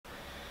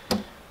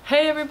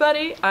Hey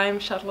everybody, I'm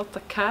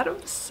Charlotta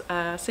Kerbs,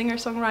 a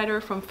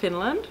singer-songwriter from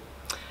Finland,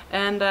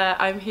 and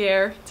I'm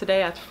here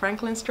today at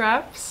Franklin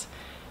Straps,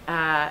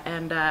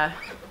 and I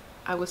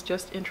was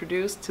just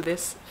introduced to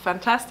this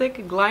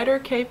fantastic glider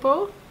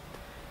capo,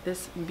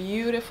 this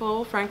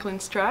beautiful Franklin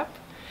strap,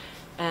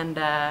 and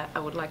I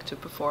would like to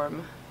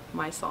perform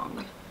my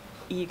song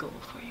Eagle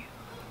for you.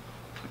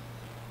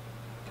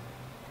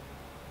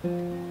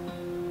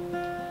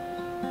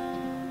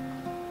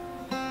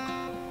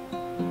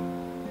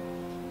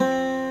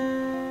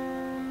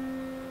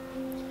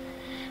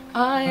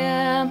 I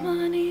am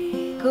an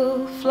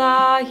eagle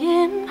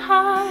flying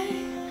high,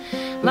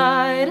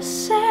 light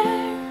as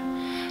air,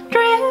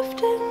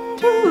 drifting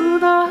through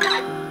the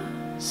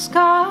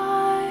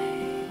skies.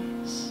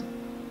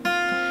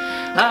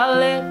 I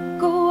let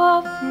go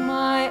of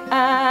my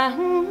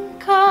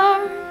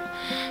anchor,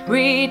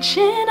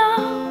 reaching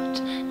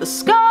out, the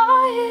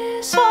sky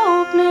is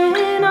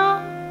opening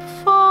up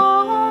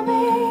for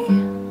me,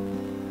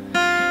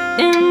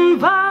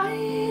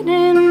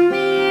 inviting me.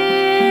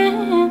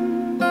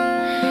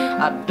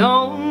 I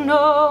don't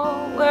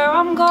know where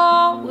I'm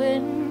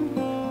going,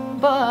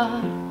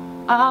 but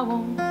I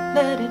won't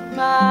let it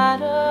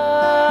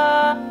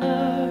matter.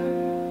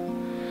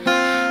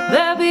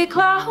 There'll be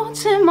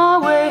clouds in my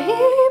way,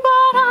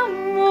 but I'll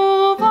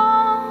move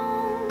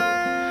on.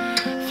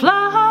 Fly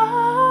on.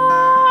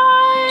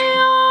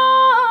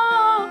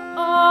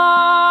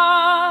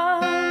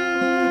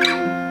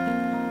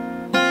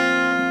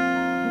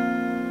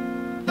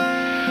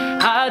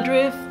 I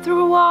drift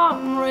through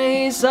warm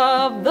rays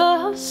of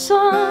the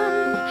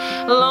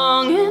sun,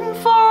 longing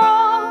for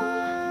all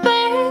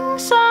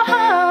things I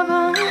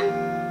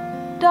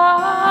haven't done.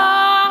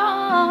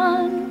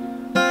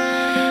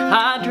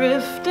 I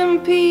drift in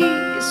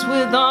peace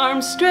with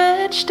arms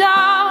stretched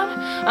out,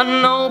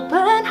 an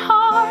open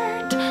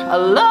heart, a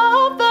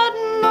love that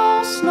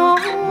knows no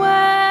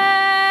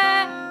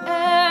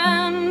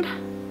end,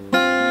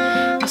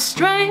 a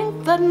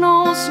strength that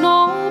knows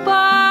no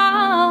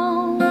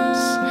bounds.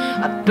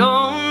 I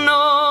don't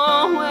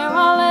know where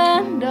I'll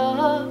end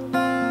up,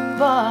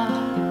 but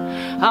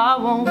I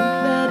won't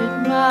let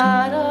it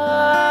matter.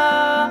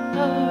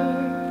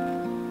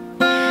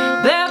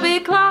 There'll be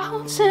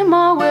clouds in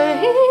my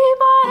way,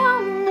 but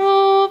I'll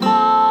move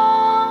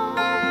on.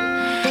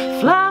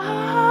 Fly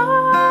on.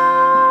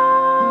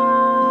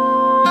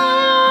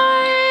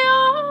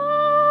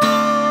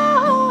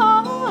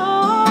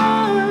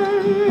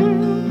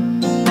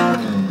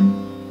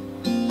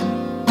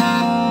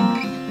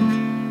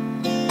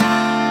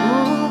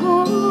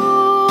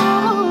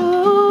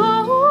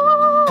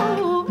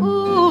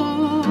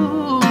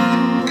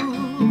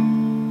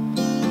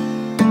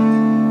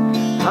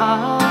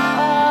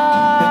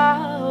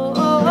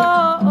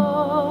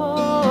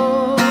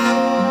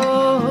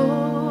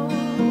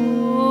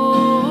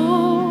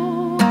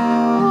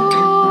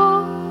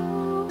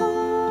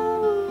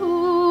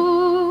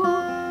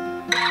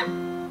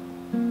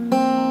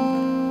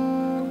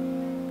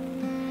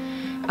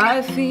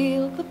 I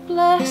feel the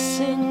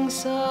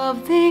blessings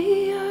of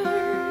the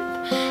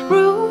earth,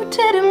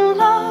 rooted in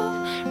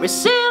love,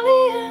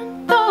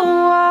 resilient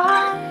though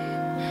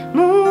I'm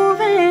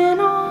moving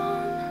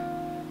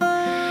on.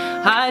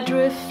 I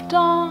drift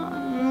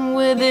on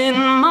within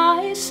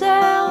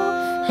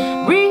myself,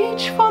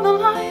 reach for the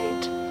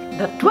light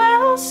that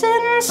dwells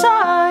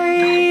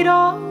inside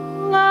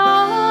all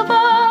of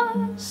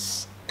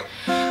us.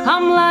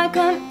 I'm like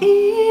an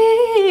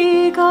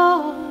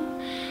eagle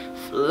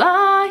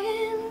flying